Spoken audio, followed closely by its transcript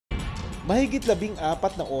Mahigit 14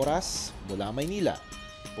 na oras mula Maynila,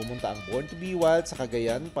 pumunta ang Born to be Wild sa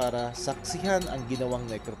Cagayan para saksihan ang ginawang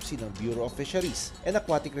necropsy ng Bureau of Fisheries and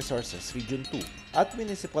Aquatic Resources Region 2 at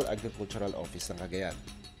Municipal Agricultural Office ng Cagayan.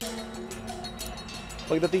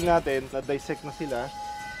 Pagdating natin, na-dissect na sila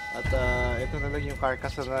at ito na lang yung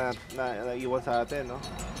carcass na naiwan sa atin, no?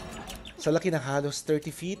 Sa laki ng halos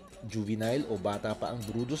 30 feet, juvenile o bata pa ang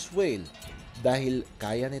Bryde's whale dahil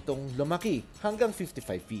kaya nitong lumaki hanggang 55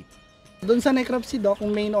 feet. Doon sa necropsy, Doc,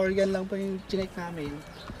 yung main organ lang po yung chinek namin.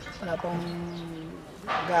 Wala pong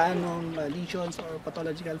gaanong lesions or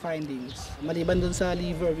pathological findings. Maliban doon sa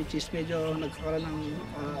liver, which is medyo nagkakaroon ng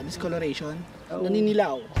discoloration,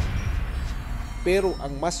 naninilaw. Pero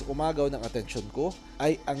ang mas umagaw ng atensyon ko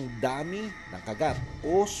ay ang dami ng kagat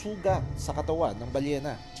o sugat sa katawan ng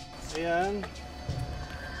balyena. Ayan.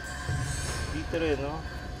 Dito rin, no?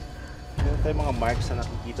 Meron tayong mga marks na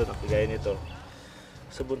nakikita na kagaya nito.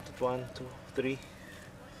 Sa buntot, 1, 2, 3,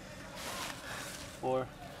 4.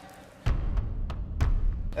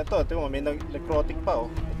 Ito mo, may necrotic pa,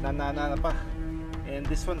 oh. Nanana pa. And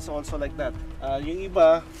this one's also like that. Yung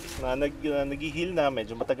iba na nag-heal na,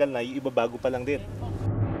 medyo matagal na, yung iba bago pa lang din.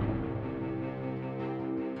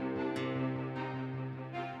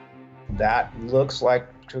 That looks like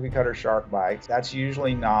cookie cutter shark bite. That's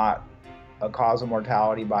usually not a cause of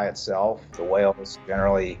mortality by itself. The whales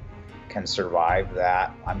generally can survive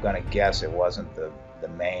that. I'm going to guess it wasn't the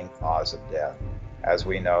main cause of death. As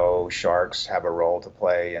we know, sharks have a role to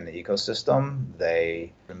play in the ecosystem.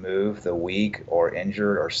 They remove the weak or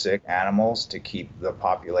injured or sick animals to keep the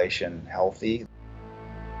population healthy.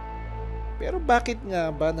 Pero bakit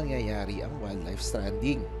nga ba nangyayari ang wildlife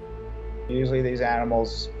stranding? Usually these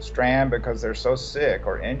animals strand because they're so sick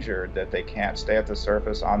or injured that they can't stay at the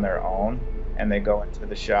surface on their own, and they go into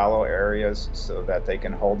the shallow areas so that they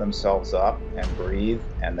can hold themselves up and breathe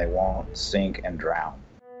and they won't sink and drown.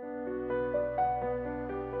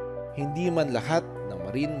 Hindi man lahat ng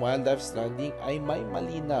marine wildlife stranding ay may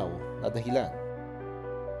malinaw na dahilan.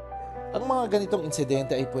 Ang mga ganitong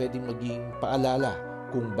insidente ay pwedeng maging paalala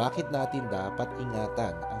kung bakit natin dapat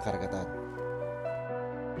ingatan ang karagatan.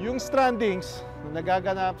 Yung strandings na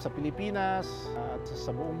nagaganap sa Pilipinas at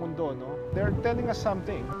sa buong mundo, no? They're telling us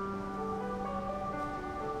something.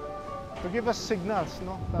 To give us signals,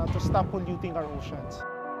 no? To stop polluting our oceans.